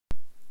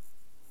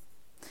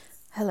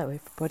Hello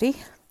everybody,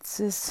 this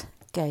is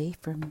Gay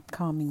from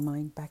Calming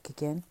Mind back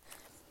again.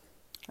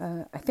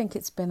 I think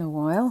it's been a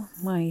while,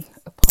 my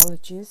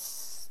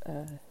apologies.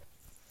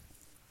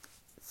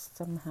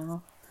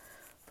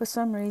 For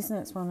some reason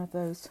it's one of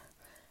those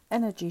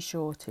energy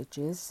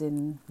shortages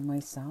in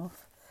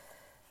myself.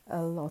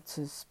 A lot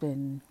has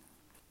been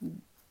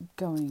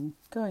going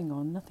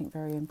on, nothing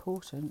very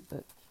important,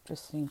 but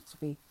just seems to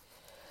be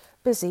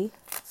busy.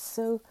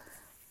 So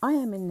I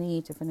am in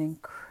need of an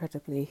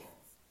incredibly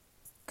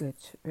good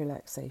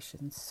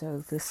relaxation.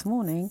 So this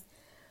morning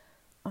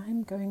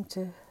I'm going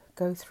to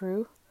go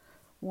through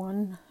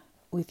one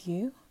with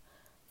you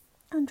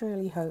and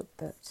really hope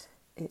that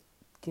it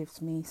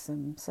gives me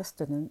some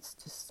sustenance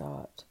to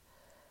start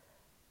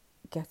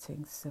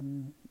getting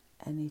some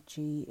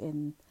energy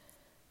in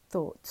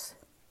thoughts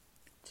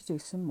to do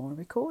some more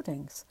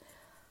recordings.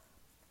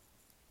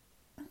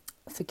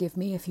 Forgive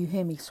me if you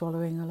hear me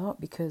swallowing a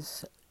lot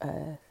because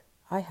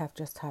I have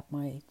just had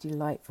my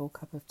delightful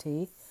cup of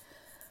tea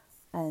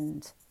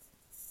and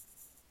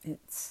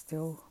it's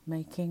still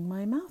making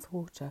my mouth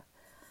water.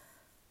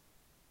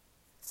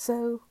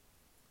 So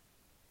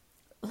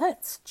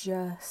let's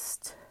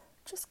just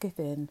give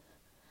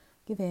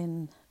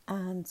in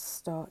and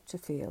start to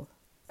feel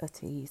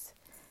at ease.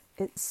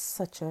 It's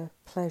such a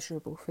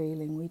pleasurable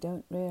feeling. We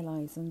don't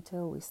realise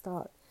until we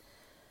start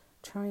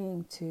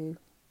trying to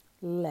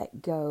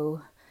let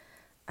go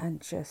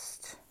and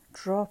just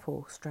drop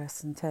all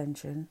stress and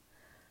tension,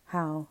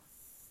 how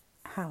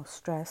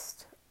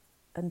stressed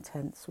and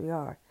tense we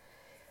are.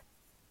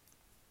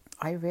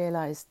 I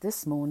realised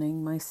this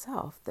morning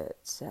myself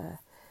that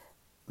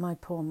my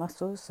poor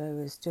muscles, I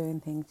was doing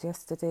things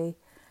yesterday,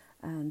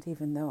 and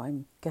even though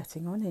I'm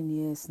getting on in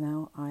years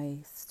now, I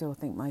still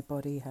think my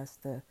body has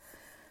the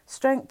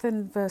strength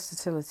and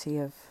versatility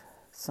of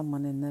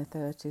someone in their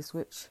 30s,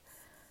 which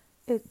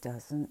it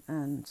doesn't.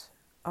 And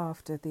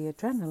after the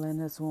adrenaline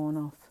has worn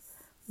off,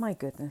 my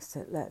goodness,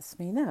 it lets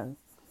me know.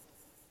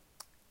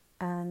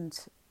 And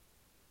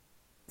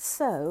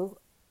so,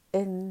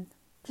 in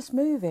just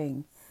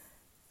moving,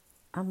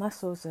 our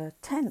muscles are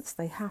tense,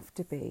 they have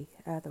to be,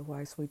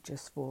 otherwise we'd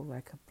just fall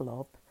like a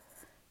blob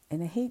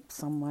in a heap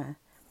somewhere.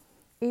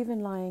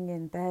 Even lying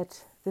in bed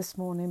this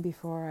morning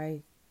before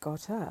I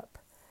got up,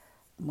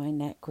 my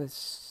neck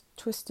was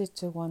twisted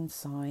to one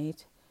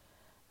side,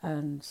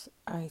 and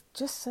I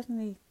just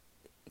suddenly,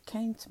 it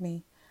came to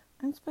me,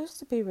 I'm supposed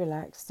to be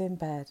relaxed in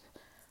bed.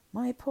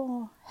 My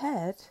poor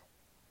head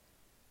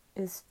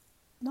is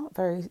not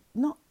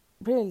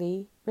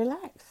really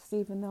relaxed,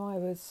 even though I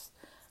was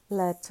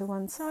led to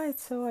one side.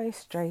 So I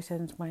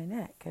straightened my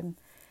neck, and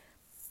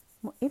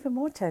even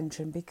more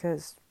tension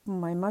because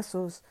my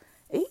muscles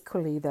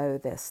equally, though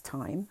this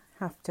time,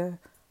 have to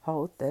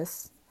hold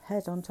this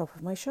head on top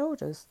of my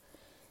shoulders.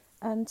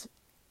 And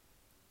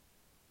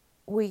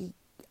we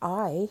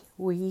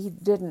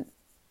didn't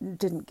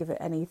give it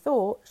any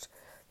thought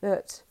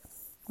that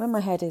when my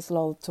head is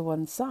lolled to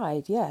one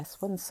side, yes,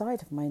 one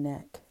side of my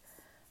neck,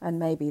 and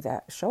maybe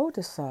that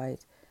shoulder side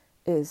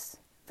is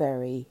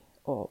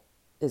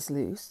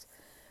loose,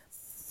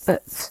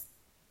 but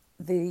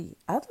the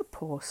other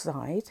poor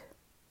side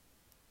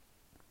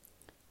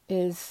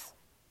is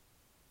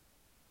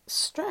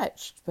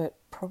stretched, but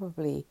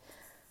probably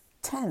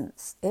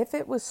tense. If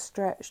it was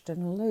stretched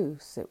and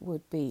loose, it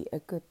would be a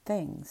good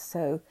thing.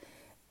 So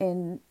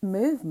in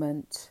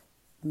movement,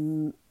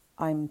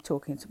 I'm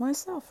talking to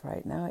myself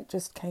right now. It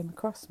just came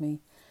across me.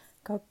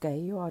 God, Gay,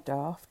 you are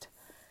daft.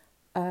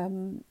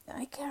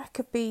 I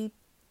could be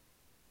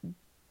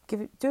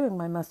doing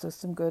my muscles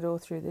some good all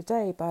through the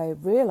day by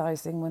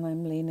realising when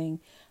I'm leaning,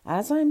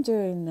 as I'm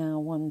doing now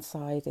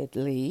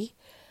one-sidedly,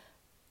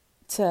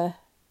 to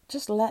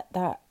just let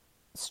that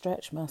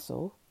stretch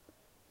muscle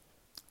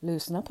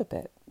loosen up a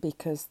bit,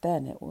 because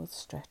then it will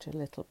stretch a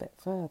little bit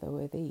further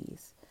with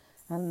ease.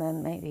 And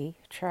then maybe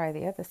try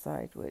the other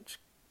side, which,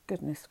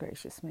 goodness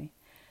gracious me,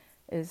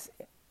 is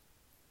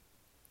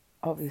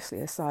obviously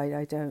a side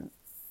I don't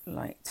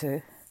like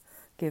to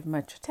give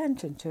much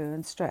attention to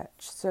and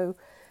stretch. So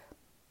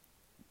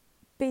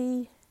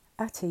be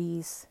at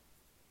ease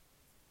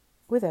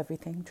with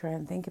everything, try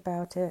and think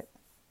about it,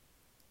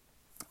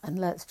 and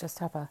let's just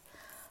have a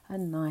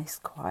nice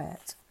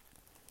quiet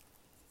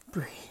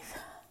breathe,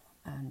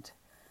 and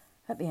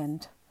at the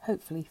end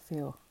hopefully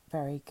feel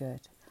very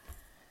good.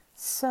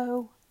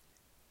 So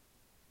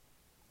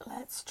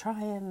let's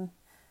try and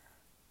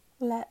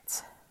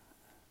let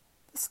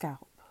the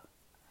scalp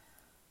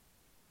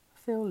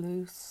feel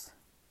loose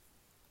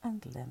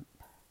and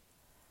limp,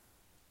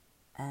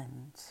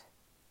 and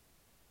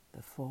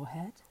the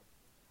forehead,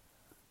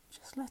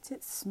 just let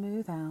it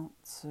smooth out,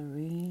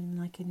 serene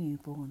like a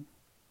newborn.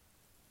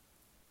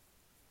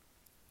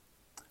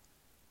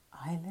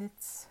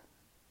 Eyelids,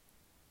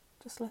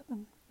 just let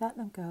them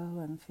go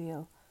and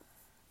feel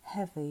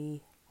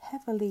heavily,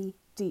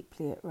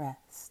 deeply at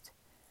rest.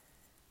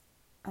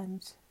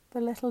 And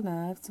the little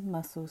nerves and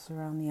muscles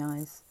around the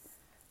eyes,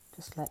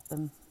 just let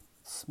them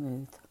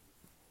smooth.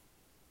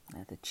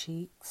 The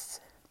cheeks,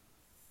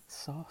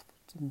 soft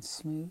soft and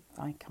smooth.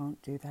 I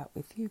can't do that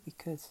with you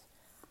because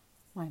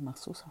my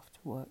muscles have to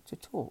work to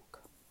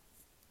talk.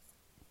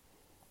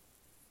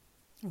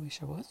 I wish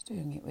I was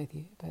doing it with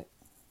you, but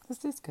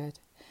this is good.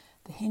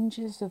 The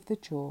hinges of the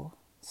jaw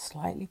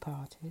slightly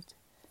parted,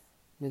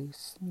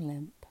 loose and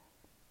limp.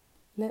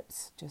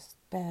 Lips just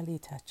barely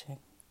touching.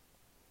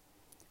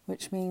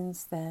 Which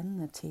means then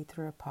the teeth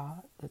are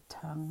apart, the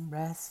tongue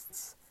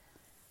rests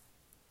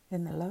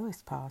in the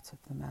lowest part of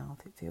the mouth.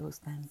 It feels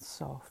then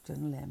soft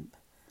and limp.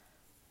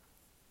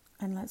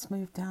 And let's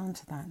move down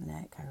to that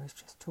neck I was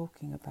just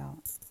talking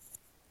about.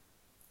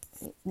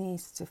 It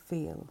needs to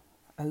feel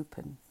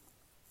open,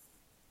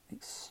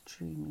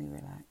 extremely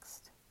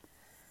relaxed.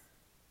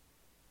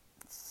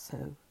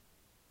 So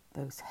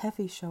those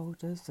heavy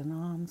shoulders and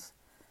arms,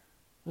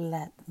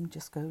 let them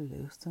just go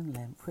loose and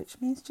limp,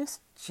 which means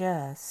just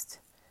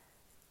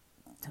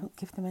don't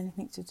give them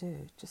anything to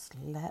do. Just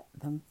let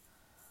them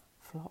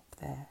flop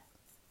there.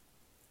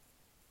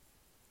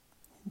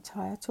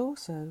 Entire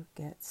torso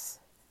gets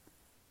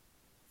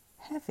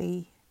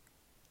heavy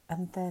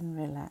and then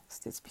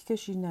relaxed. It's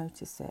because you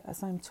notice it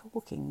as I'm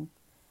talking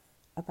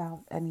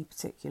about any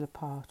particular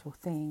part or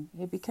thing.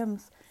 It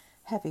becomes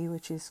heavy,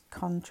 which is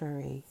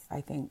contrary,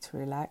 I think, to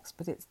relax,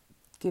 but it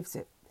gives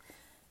it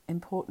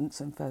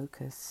importance and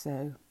focus.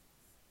 So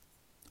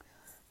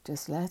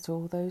just let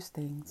all those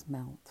things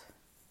melt.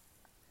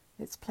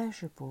 It's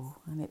pleasurable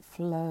and it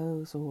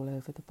flows all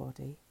over the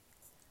body.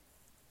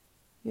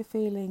 You're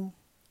feeling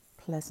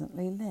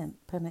pleasantly limp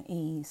and at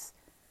ease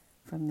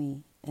from the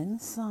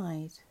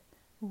inside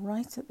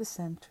right at the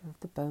centre of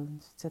the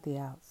bones to the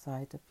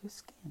outside of your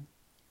skin.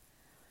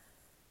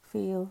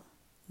 Feel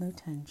no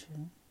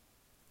tension.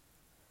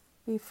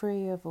 Be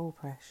free of all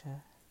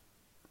pressure.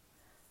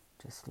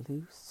 Just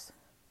loose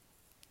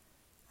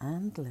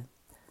and limp.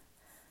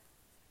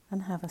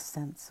 And have a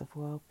sense of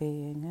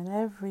well-being. And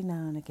every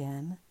now and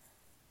again,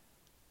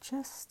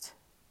 just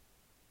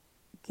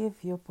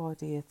give your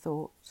body a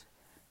thought.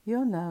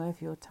 You'll know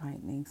if you're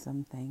tightening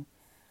something.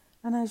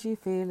 And as you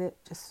feel it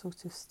just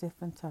sort of stiff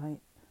and tight,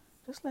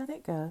 just let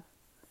it go.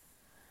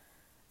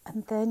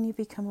 And then you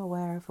become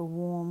aware of a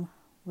warm,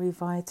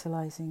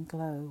 revitalizing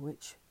glow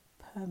which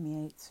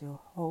permeates your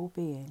whole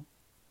being.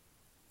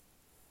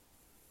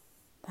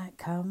 That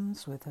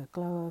comes with a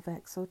glow of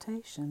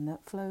exaltation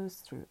that flows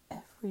through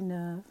every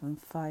nerve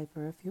and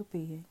fibre of your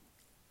being.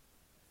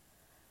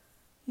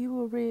 You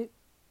will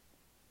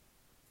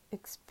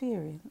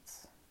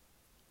experience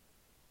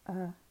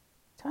a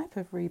type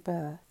of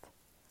rebirth,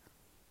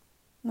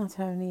 not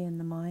only in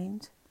the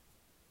mind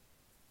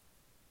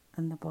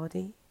and the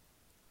body,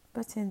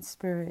 but in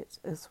spirit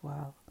as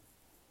well.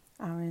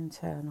 Our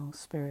internal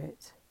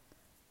spirit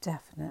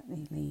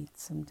definitely needs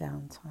some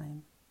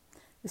downtime,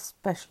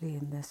 especially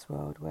in this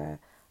world where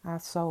our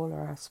soul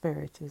or our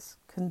spirit is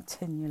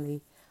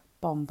continually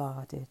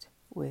bombarded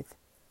with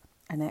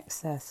an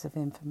excess of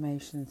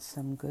information,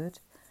 some good,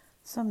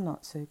 some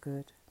not so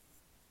good.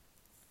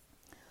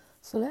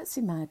 So let's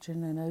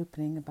imagine an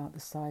opening about the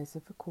size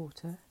of a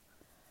quarter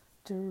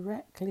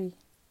directly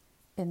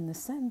in the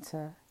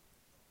centre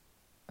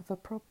of a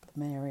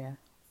problem area,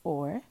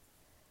 or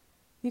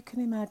you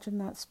can imagine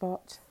that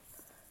spot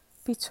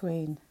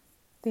between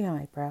the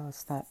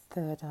eyebrows, that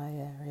third eye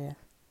area.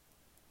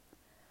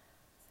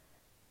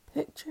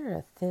 Picture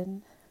a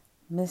thin,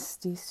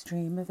 misty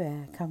stream of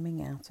air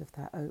coming out of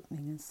that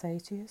opening and say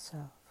to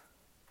yourself,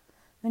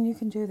 and you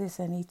can do this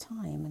any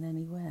time and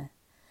anywhere,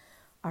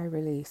 I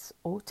release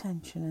all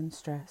tension and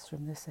stress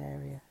from this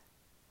area.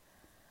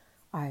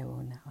 I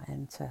will now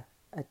enter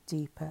a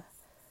deeper,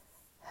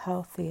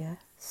 healthier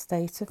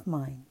state of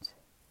mind,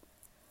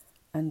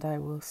 and I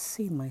will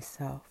see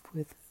myself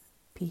with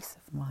peace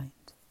of mind.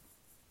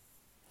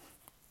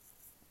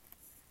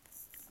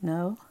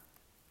 Know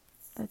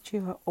that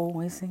you are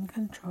always in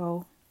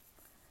control.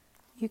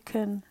 You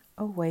can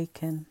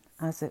awaken,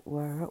 as it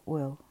were, at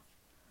will,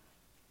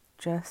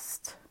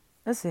 just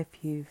as if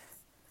you've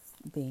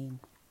been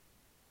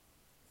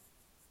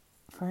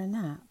for a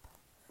nap.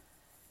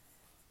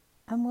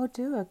 And we'll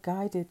do a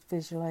guided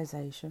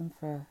visualization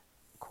for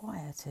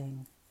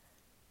quieting,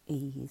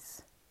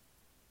 ease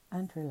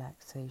and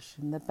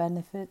relaxation. The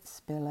benefits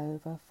spill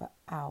over for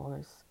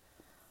hours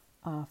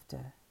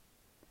after.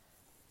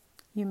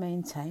 You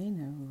maintain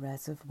a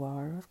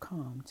reservoir of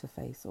calm to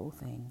face all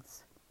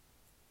things.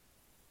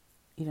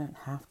 You don't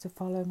have to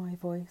follow my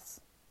voice.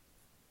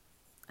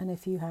 And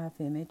if you have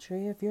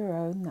imagery of your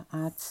own that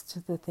adds to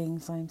the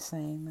things I'm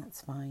saying,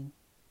 that's fine.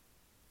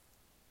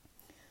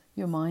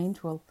 Your mind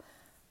will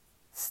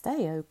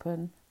stay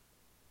open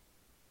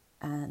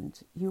and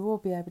you will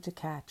be able to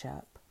catch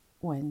up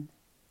when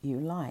you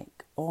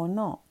like, or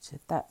not,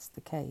 if that's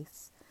the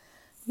case.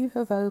 You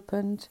have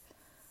opened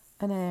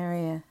an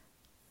area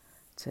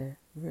to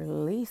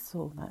release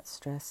all that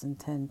stress and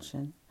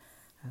tension,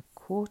 a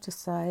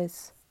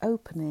quarter-size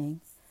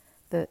opening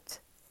that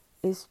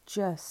is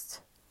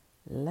just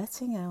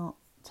letting out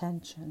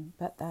tension,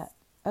 but that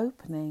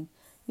opening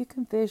you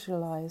can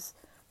visualize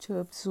to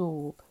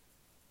absorb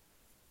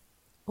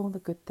all the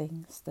good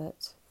things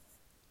that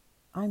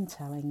I'm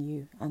telling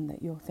you and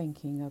that you're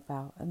thinking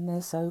about. And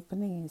this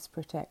opening is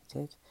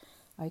protected,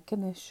 I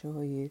can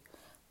assure you,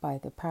 by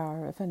the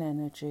power of an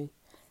energy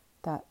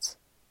that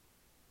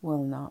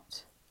will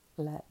not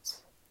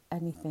let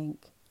anything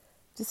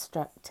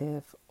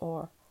destructive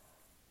or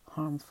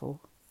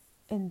harmful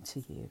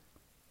into you.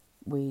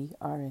 We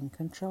are in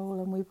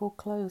control, and we will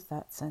close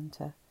that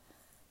center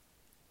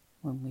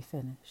when we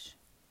finish.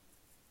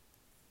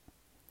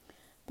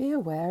 Be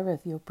aware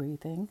of your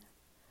breathing,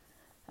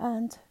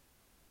 and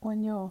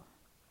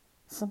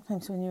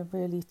sometimes when you're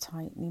really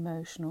tight and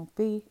emotional,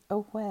 be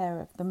aware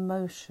of the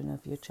motion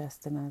of your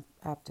chest and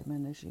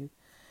abdomen as you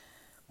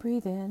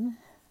breathe in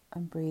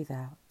and breathe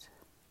out.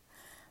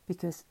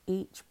 Because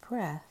each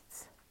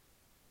breath,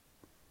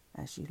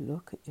 as you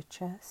look at your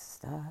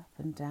chest up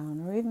and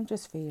down, or even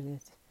just feel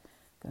it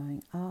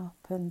going up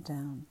and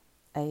down,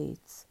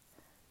 aids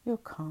your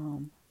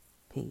calm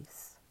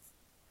peace.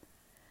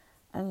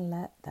 And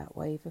let that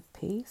wave of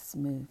peace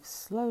move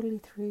slowly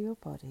through your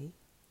body,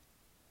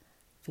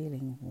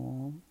 feeling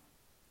warm,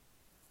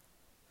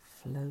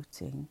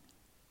 floating,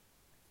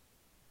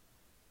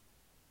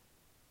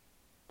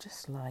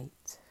 just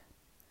light.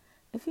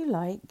 If you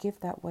like, give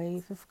that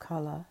wave of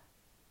colour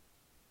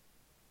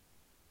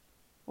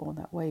or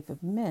that wave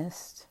of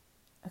mist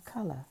a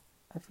colour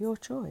of your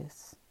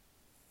choice.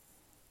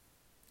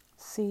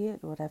 See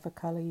it whatever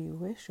colour you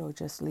wish, or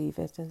just leave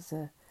it as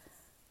a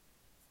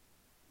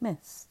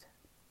mist.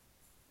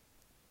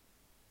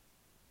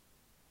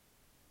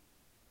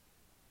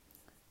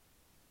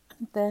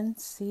 And then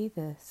see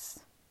this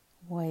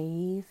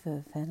wave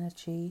of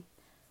energy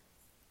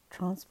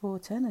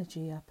transport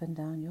energy up and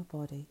down your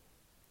body.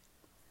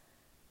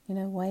 You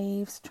know,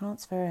 waves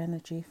transfer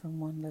energy from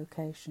one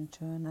location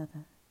to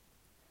another.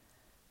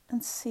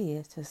 And see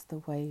it as the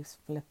waves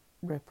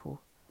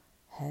ripple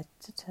head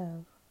to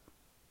toe,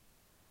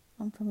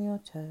 and from your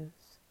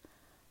toes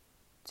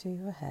to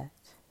your head.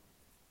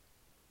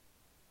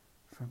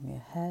 From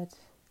your head,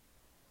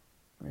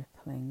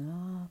 rippling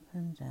up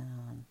and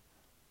down,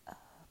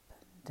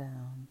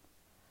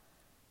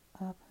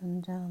 up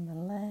and down the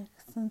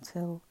legs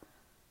until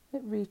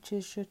it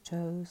reaches your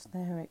toes.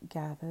 There it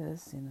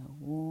gathers in a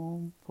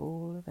warm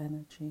pool of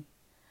energy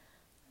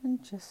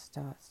and just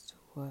starts to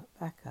work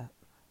back up.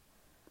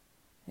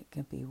 It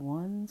can be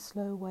one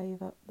slow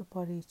wave up the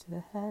body to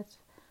the head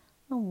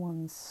and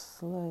one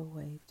slow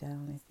wave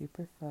down if you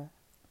prefer.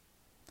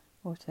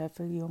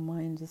 Whatever your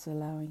mind is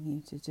allowing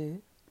you to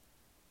do,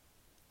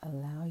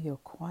 allow your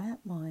quiet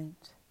mind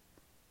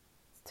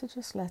to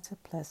just let a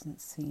pleasant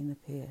scene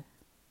appear.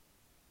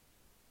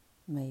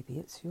 Maybe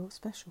it's your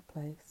special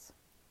place.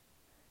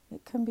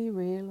 It can be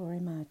real or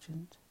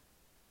imagined.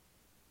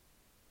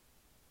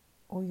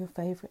 Or your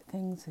favourite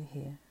things are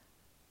here,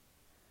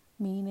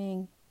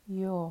 meaning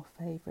your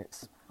favourite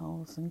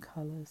smells and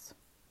colours.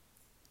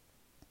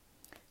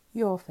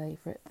 Your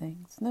favourite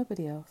things,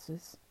 nobody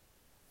else's.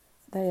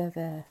 They are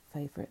their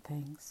favourite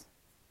things.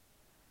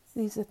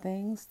 These are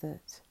things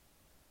that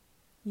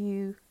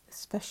you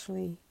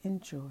especially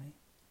enjoy.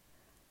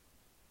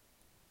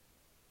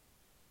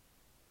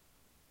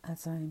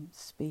 As I'm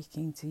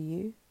speaking to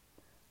you,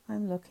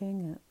 I'm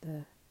looking at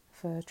the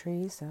fir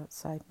trees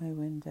outside my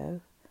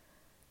window.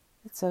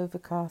 It's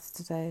overcast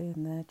today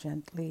and they're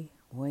gently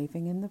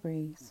waving in the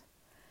breeze.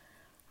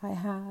 I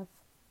have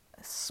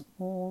a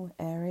small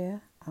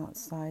area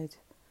outside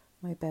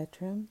my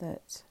bedroom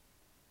that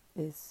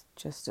is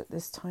just at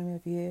this time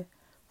of year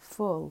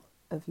full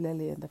of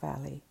lily of the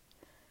valley.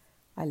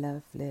 I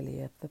love lily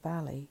of the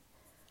valley.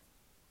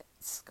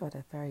 It's got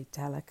a very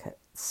delicate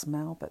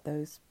smell, but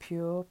those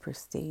pure,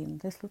 pristine,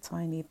 little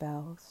tiny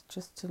bells,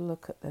 just to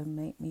look at them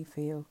make me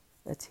feel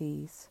at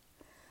ease.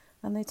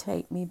 And they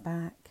take me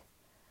back.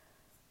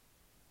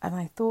 And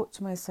I thought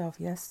to myself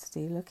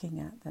yesterday, looking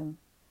at them,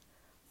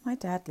 my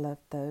dad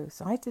loved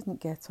those. I didn't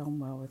get on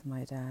well with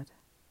my dad.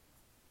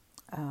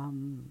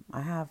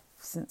 I have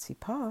since he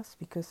passed,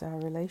 because our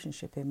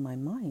relationship in my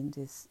mind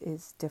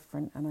is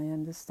different, and I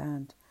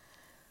understand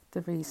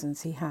the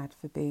reasons he had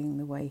for being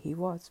the way he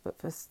was.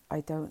 But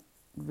I don't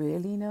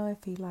really know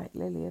if he liked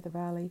lily of the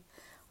valley.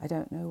 I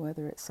don't know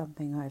whether it's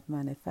something I've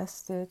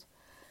manifested.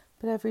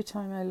 But every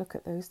time I look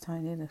at those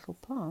tiny little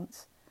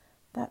plants,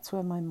 that's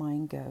where my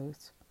mind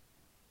goes.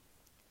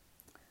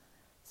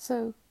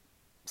 So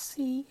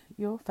see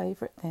your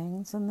favourite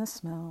things and the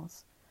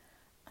smells,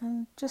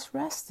 and just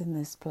rest in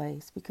this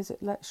place, because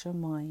it lets your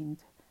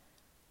mind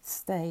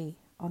stay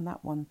on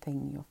that one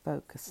thing you're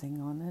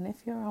focusing on. And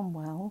if you're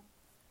unwell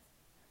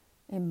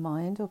in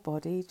mind or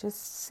body,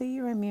 just see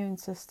your immune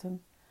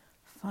system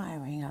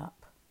firing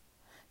up.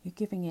 You're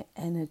giving it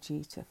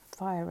energy to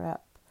fire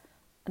up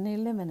and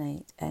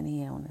eliminate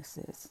any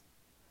illnesses.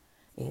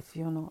 If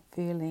you're not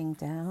feeling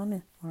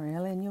down or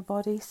ill in your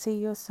body, see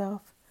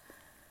yourself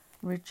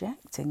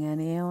rejecting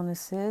any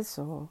illnesses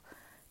or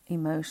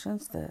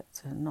emotions that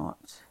are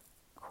not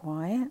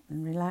quiet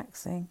and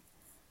relaxing.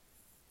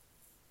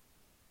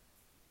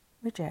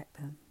 Reject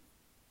them.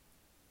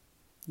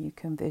 You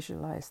can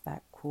visualize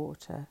that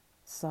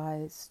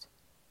quarter-sized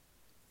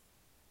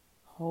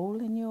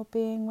hole in your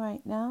being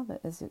right now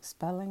that is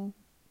expelling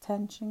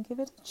tension, give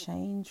it a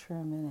change for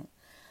a minute.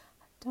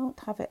 Don't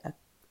have it an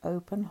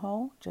open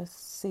hole,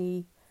 just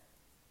see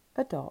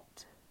a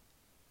dot,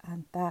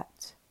 and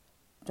that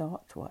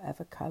dot,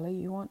 whatever colour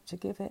you want to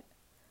give it,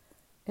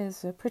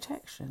 is a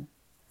protection.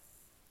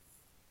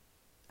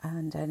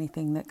 And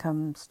anything that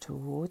comes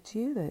towards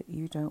you that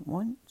you don't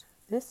want,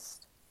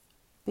 this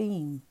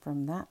beam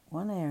from that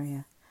one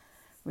area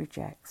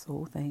rejects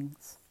all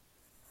things.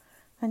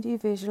 And you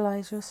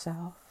visualize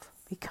yourself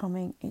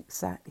becoming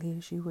exactly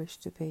as you wish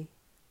to be.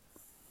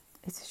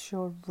 It is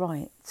your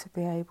right to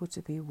be able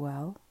to be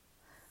well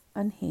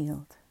and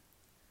healed.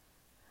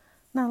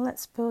 Now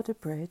let's build a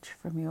bridge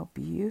from your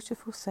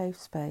beautiful safe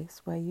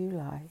space where you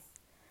lie.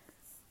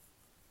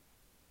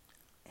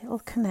 It'll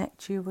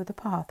connect you with a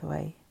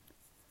pathway.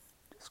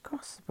 Just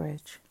cross the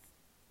bridge.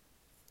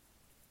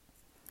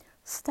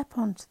 Step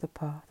onto the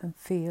path and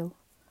feel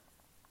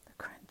the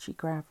crunchy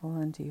gravel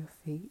under your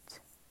feet.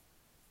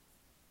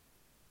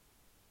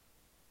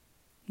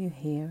 You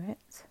hear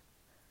it.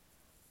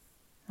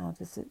 How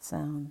does it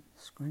sound?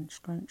 Scrunch,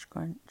 scrunch,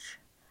 crunch.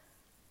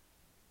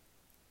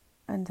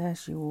 And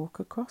as you walk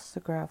across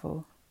the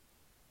gravel,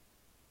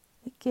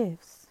 it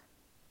gives.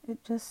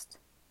 It just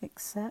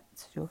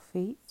accepts your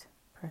feet,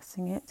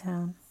 pressing it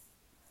down.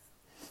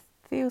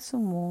 Feel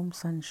some warm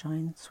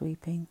sunshine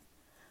sweeping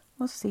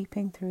or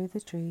seeping through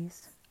the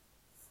trees.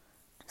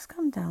 Just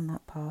come down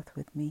that path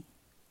with me.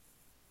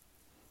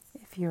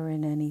 If you're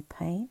in any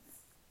pain,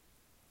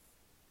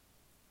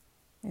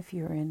 if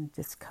you're in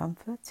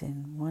discomfort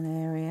in one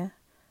area,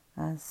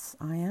 as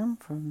I am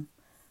from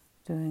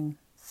doing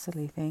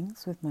silly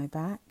things with my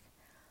back,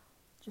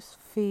 just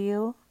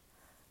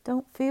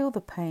don't feel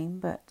the pain,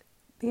 but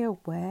be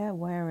aware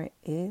where it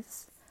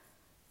is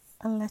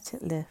and let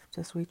it lift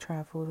as we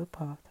travel the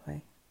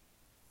pathway.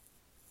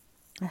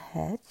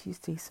 Ahead you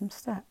see some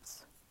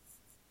steps,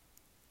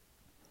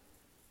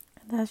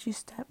 and as you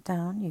step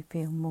down you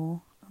feel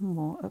more and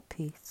more at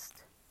peace,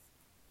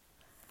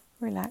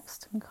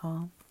 relaxed and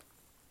calm.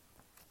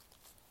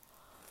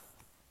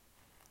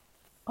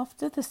 Off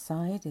to the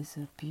side is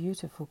a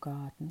beautiful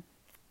garden.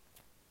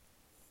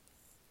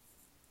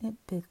 It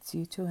bids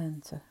you to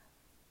enter.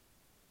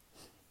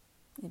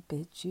 It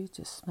bids you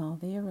to smell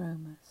the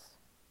aromas.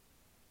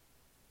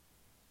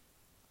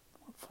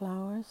 What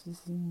flowers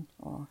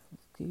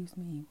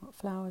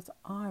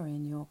are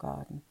in your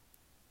garden?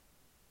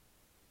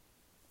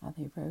 Are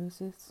they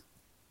roses,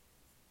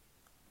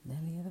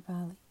 lily of the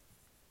valley,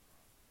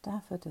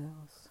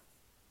 daffodils,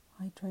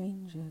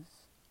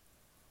 hydrangeas,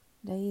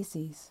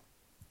 daisies?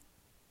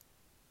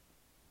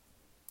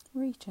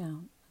 Reach out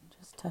and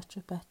just touch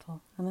a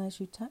petal, and as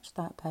you touch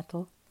that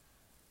petal,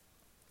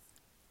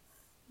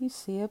 you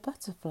see a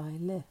butterfly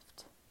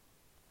lift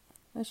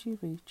as you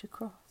reach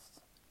across.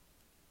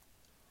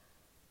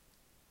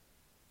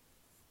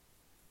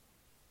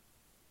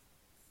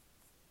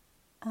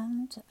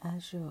 And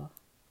as you're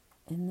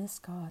in this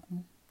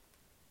garden,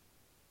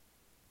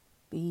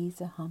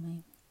 bees are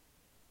humming.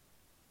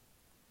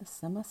 The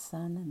summer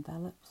sun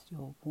envelops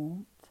your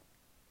warmth,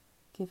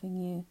 giving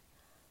you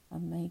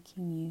and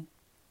making you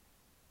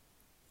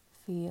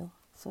feel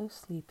so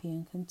sleepy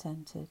and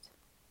contented.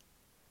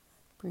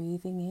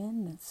 Breathing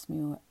in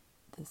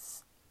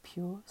this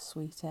pure,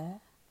 sweet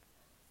air.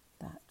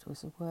 That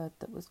was a word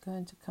that was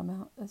going to come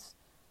out as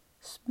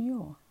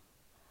smure,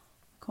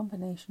 a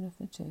combination of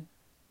the two.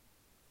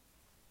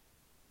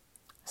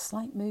 A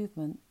slight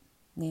movement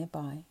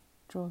nearby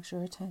draws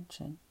your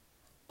attention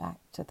back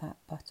to that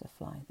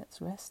butterfly that's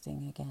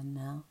resting again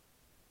now.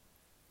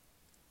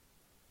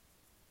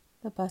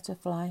 The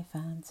butterfly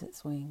fans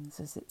its wings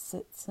as it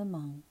sits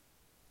among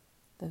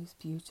those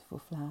beautiful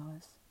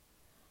flowers.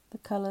 The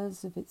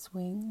colours of its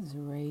wings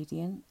are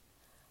radiant,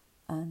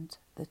 and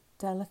the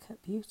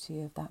delicate beauty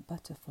of that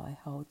butterfly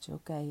holds your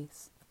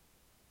gaze.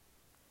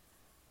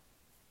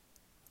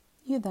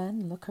 You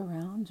then look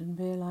around and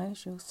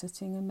realise you're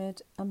sitting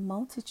amid a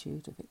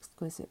multitude of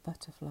exquisite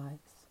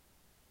butterflies.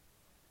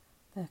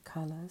 Their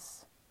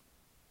colours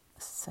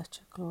are such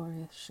a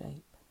glorious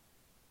shape,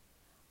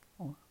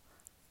 or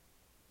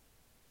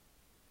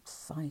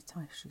sight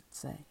I should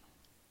say,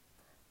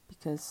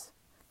 because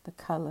the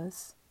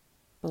colours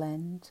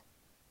blend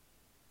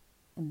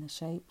in the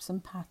shapes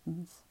and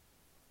patterns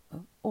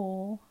of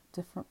all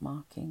different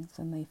markings,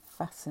 and they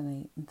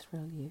fascinate and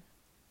thrill you.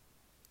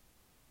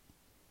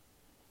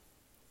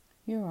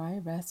 Your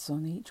eye rests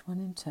on each one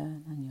in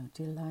turn, and you're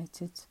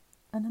delighted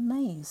and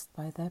amazed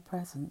by their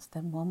presence.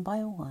 Then one by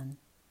one,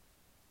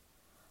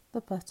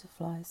 the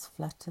butterflies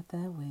flutter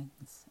their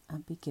wings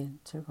and begin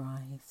to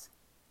rise.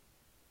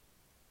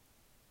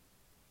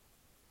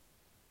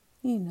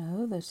 You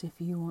know that if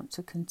you want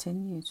to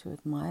continue to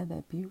admire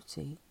their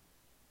beauty,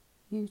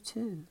 you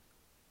too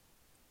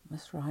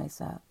must rise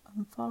up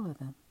and follow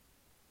them.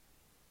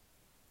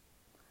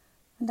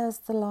 And as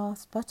the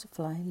last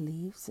butterfly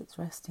leaves its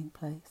resting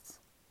place,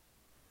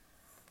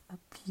 a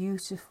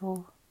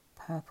beautiful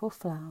purple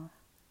flower,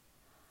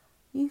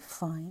 you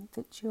find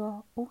that you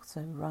are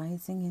also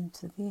rising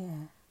into the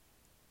air,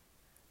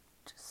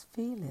 Just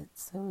feel it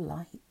so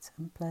light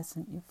and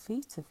pleasant. Your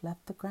feet have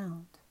left the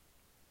ground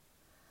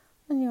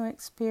and you're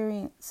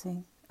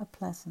experiencing a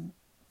pleasant,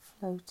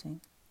 floating,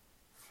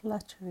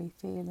 fluttery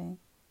feeling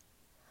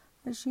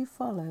as you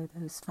follow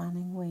those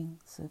fanning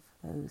wings of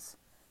those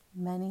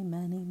many,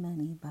 many,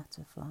 many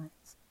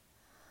butterflies.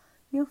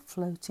 You're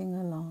floating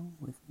along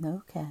with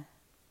no care.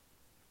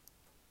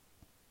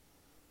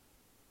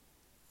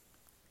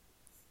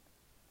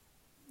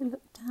 You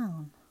look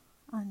down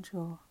and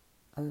you're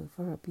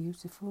over a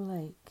beautiful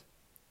lake.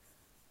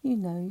 You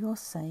know you're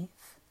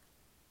safe.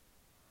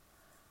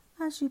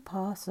 As you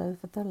pass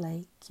over the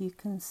lake, you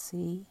can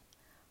see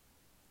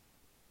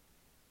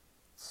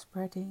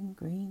spreading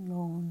green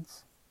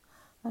lawns,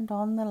 and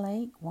on the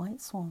lake white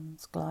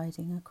swans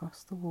gliding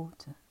across the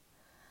water,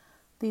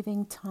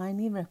 leaving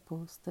tiny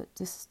ripples that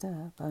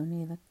disturb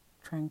only the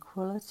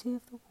tranquility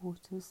of the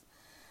waters.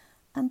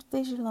 And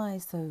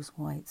visualize those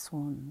white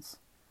swans.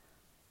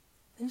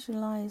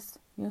 Visualize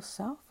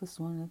yourself as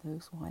one of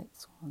those white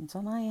swans,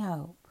 and I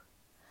hope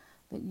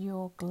that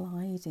you're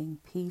gliding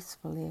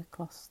peacefully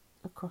across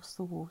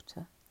the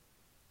water,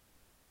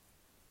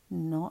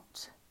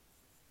 not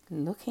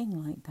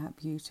looking like that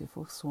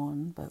beautiful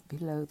swan, but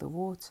below the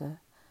water,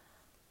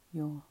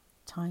 your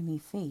tiny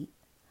feet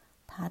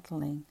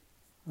paddling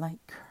like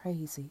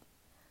crazy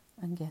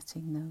and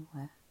getting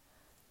nowhere.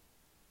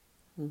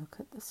 Look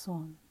at the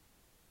swan.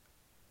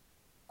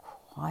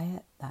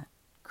 Quiet that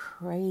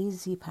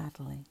crazy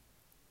paddling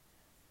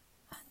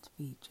and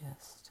be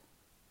just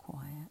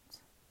quiet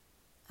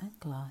and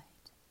glide.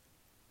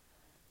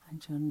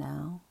 And you're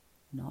now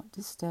not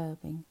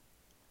disturbing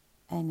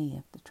any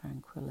of the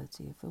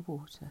tranquility of the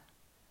water.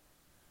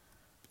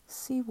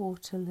 See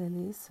water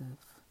lilies of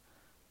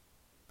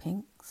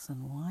pinks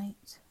and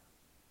white,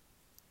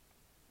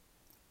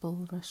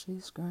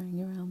 bulrushes growing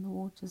around the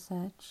water's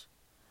edge,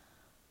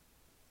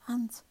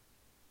 and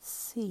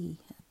see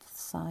at the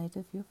side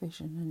of your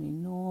vision an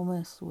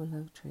enormous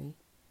willow tree.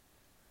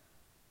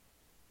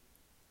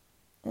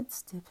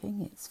 It's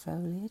dipping its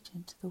foliage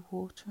into the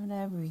water and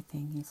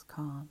everything is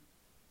calm,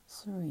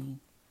 serene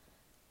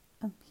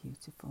and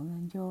beautiful,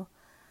 and you're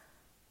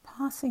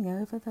passing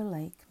over the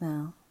lake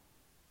now.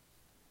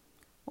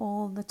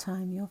 All the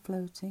time you're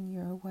floating,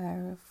 you're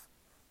aware of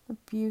the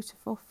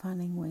beautiful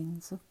fanning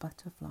wings of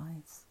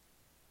butterflies.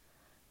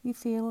 You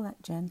feel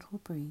that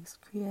gentle breeze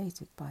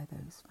created by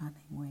those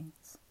fanning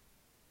wings.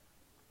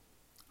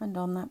 And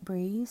on that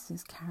breeze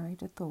is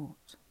carried a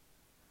thought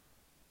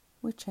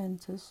which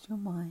enters your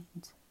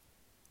mind.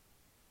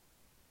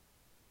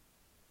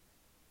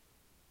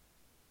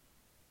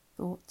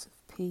 Thoughts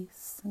of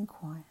peace and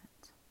quiet.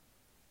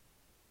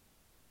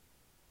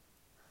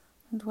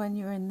 And when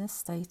you're in this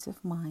state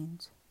of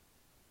mind,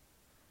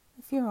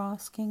 if you're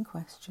asking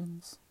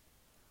questions,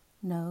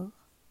 know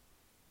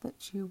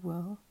that you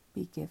will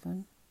be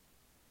given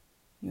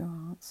your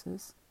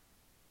answers.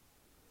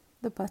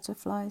 The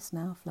butterflies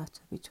now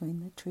flutter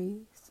between the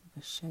trees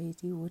of a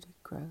shady wooded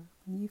grove,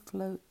 and you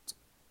float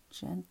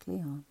gently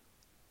on.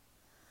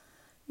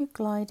 You're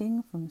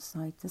gliding from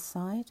side to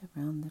side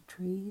around the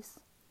trees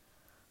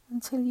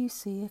until you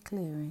see a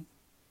clearing.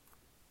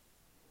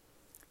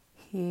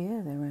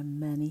 Here there are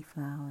many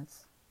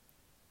flowers,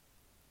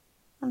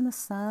 and the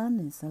sun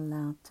is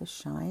allowed to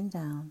shine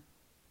down,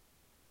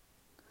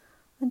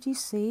 and you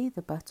see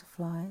the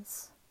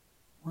butterflies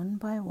one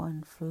by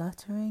one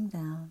fluttering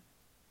down,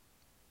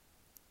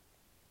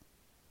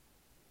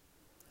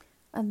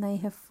 and they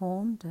have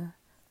formed a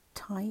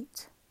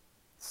tight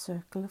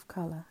circle of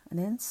colour, and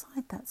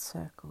inside that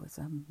circle is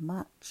a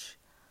much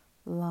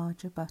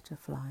larger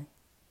butterfly.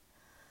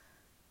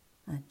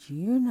 And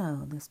you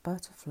know this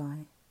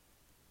butterfly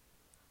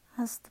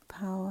has the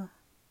power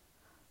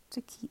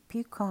to keep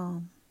you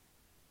calm,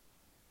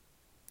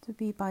 to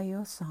be by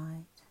your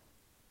side,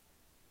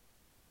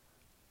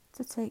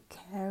 to take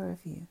care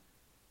of you.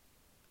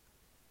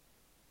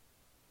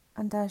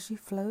 And as you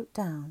float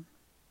down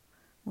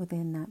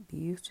within that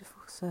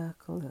beautiful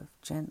circle of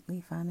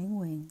gently fanning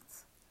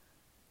wings,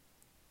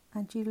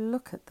 and you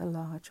look at the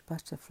large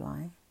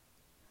butterfly,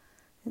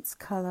 its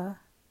colour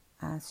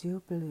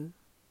azure blue,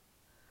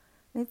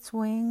 its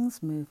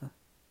wings move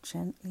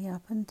gently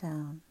up and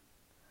down,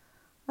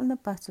 and the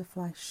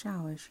butterfly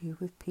showers you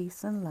with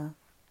peace and love.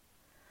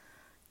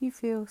 You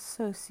feel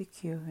so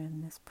secure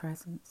in this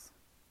presence.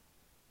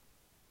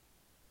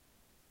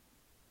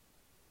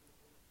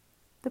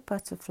 The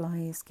butterfly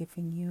is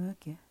giving you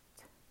a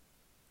gift.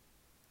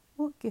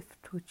 What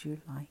gift would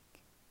you like?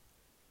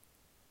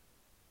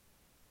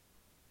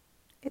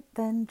 It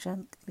then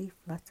gently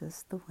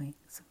flutters the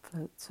wings and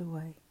floats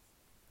away,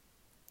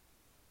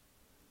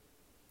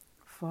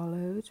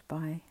 followed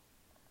by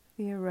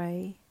the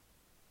array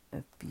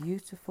of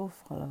beautiful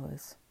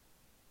followers.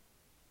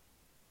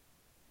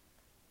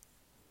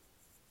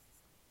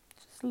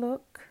 Just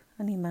look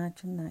and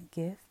imagine that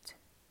gift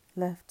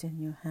left in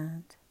your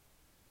hand.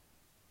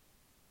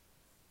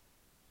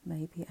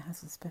 Maybe it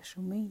has a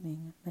special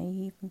meaning, it may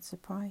even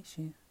surprise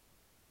you.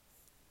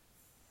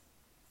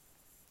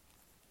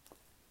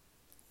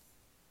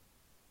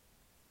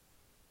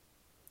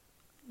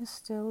 You're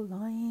still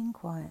lying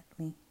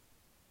quietly.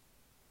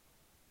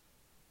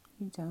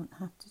 You don't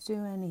have to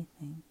do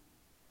anything.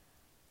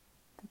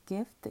 The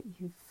gift that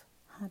you've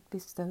had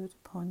bestowed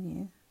upon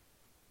you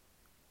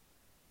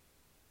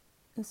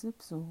is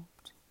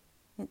absorbed.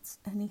 It's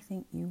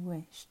anything you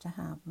wish to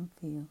have and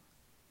feel.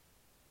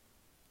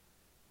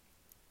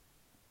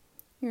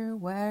 You're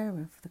aware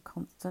of the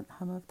constant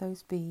hum of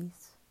those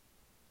bees.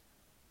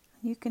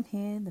 You can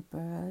hear the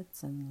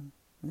birds and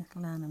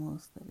little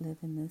animals that live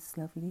in this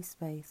lovely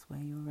space where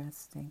you're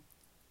resting.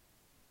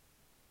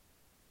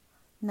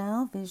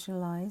 Now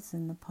visualize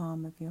in the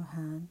palm of your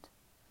hand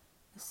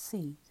a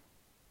seed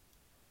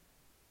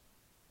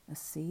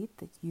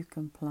that you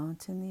can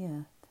plant in the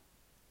earth.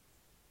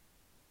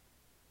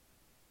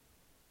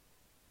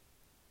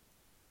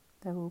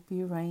 There will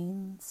be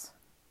rains,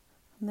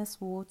 and this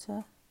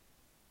water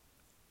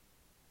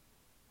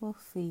will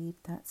feed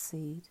that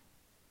seed.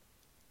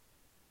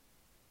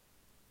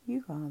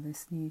 You are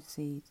this new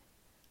seed,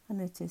 and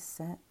it is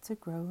set to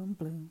grow and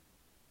bloom.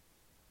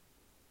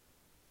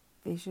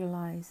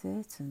 Visualize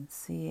it and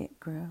see it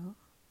grow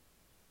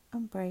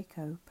and break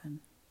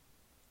open.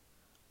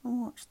 And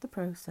watch the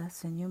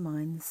process in your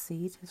mind. The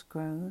seed has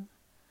grown,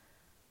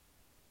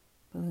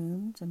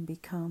 bloomed, and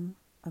become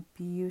a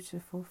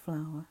beautiful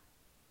flower.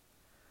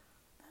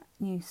 That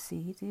new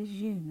seed is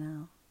you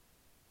now,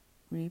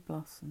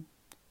 re-blossomed,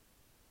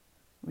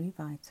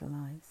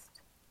 revitalized.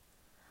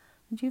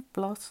 And you've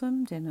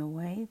blossomed in a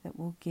way that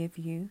will give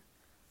you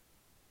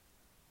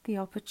the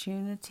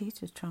opportunity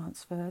to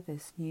transfer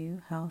this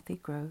new healthy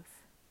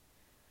growth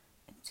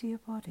into your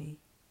body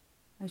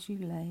as you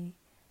lay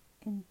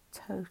in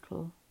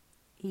total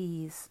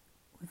ease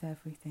with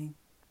everything.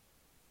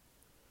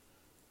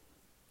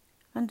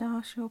 And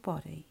ask your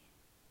body,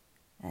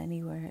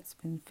 anywhere it's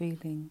been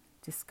feeling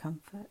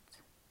discomfort,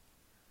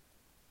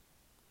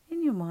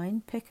 in your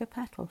mind pick a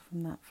petal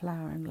from that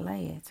flower and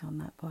lay it on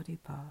that body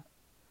part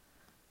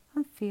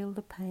and feel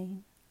the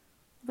pain,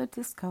 the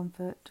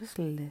discomfort just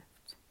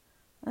lift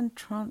and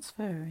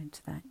transfer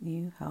into that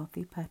new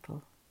healthy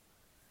petal.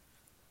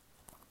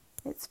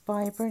 Its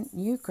vibrant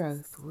new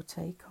growth will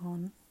take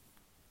on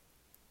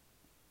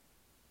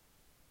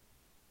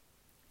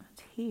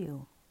and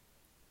heal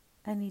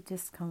any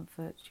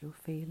discomfort you're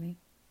feeling.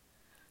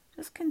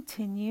 Just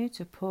continue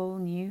to pull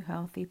new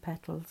healthy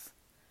petals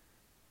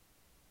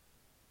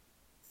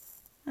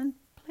and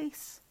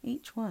place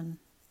each one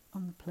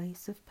on the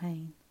place of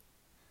pain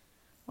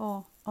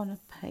or on a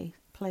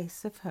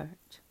place of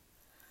hurt.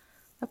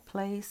 A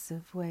place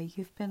of where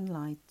you've been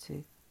lied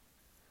to.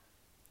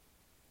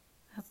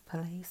 A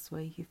place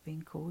where you've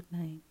been called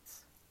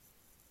names.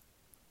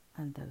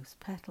 And those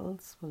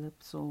petals will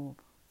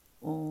absorb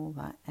all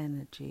that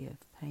energy of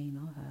pain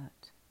or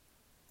hurt.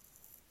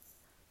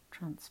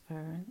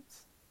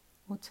 Transference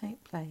will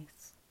take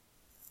place.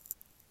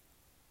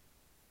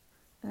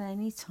 At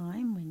any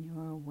time when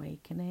you're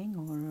awakening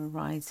or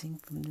arising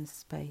from this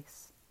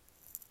space,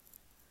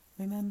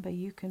 remember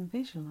you can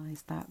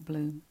visualize that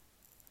bloom.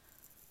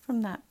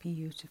 From that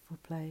beautiful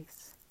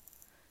place,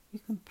 you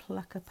can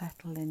pluck a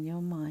petal in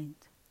your mind,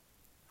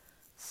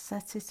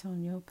 set it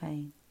on your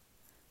pain,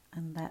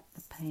 and let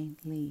the pain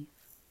leave.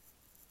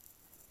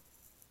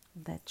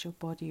 Let your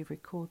body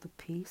record the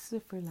peace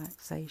of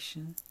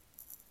relaxation.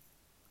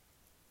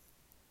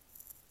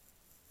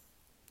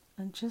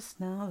 And just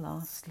now,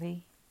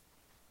 lastly,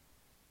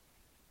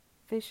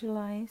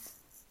 visualize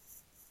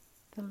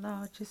the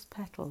largest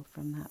petal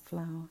from that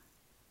flower.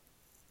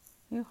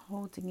 You're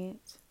holding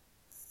it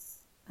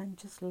and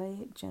just lay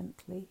it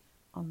gently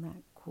on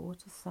that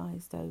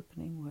quarter-sized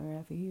opening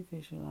wherever you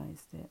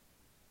visualized it.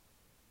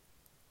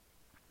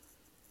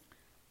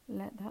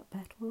 Let that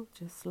petal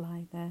just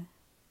lie there.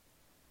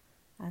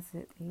 As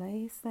it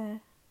lays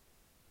there,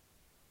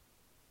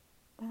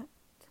 that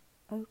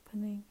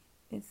opening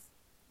is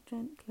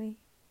gently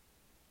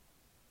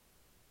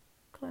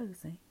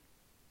closing.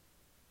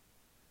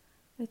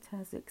 It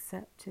has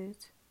accepted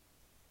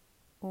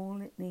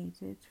all it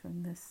needed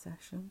from this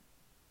session.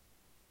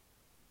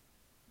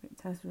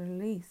 It has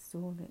released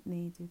all it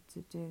needed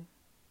to do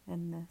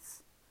in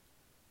this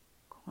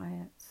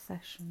quiet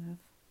session of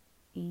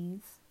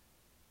ease.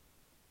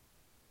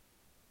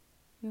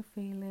 You're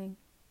feeling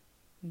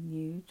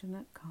renewed and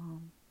at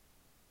calm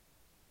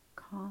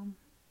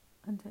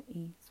and at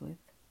ease with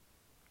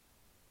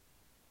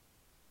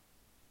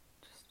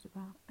just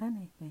about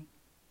anything.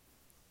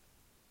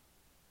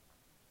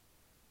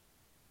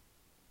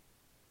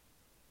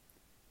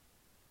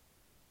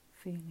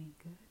 Feeling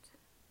good.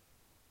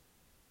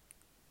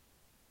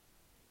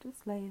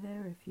 Just lay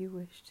there if you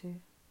wish to,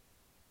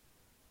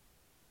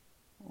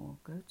 or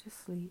go to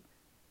sleep,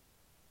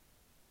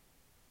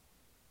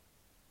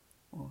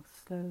 or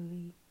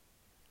slowly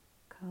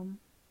come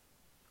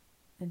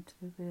into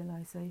the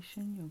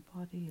realization your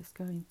body is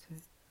going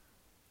to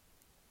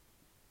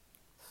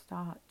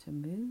start to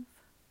move,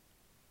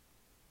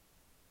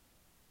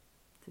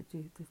 to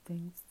do the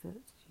things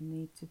that you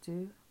need to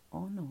do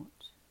or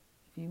not.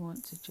 If you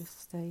want to just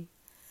stay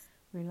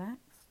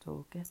relaxed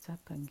or get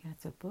up and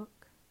get a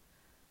book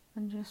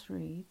and just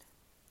read,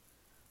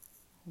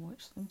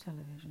 watch some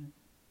television.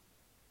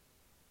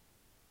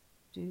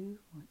 Do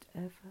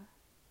whatever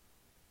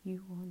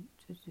you want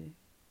to do.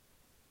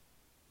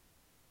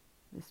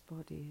 This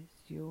body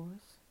is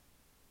yours.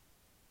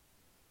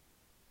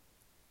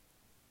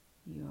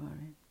 You are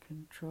in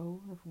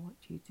control of what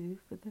you do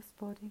for this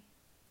body.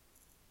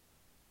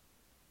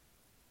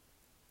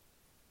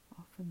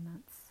 Often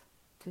that's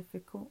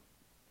difficult,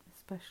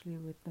 especially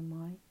with the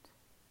mind.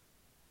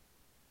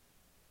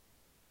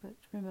 But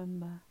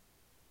remember,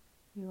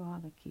 you are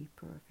the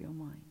keeper of your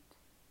mind.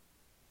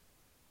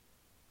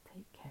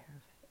 Take care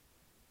of it.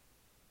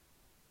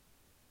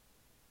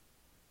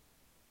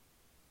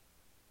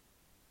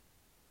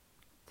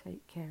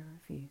 Take care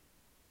of you.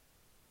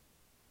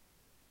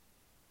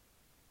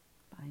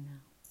 Bye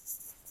now.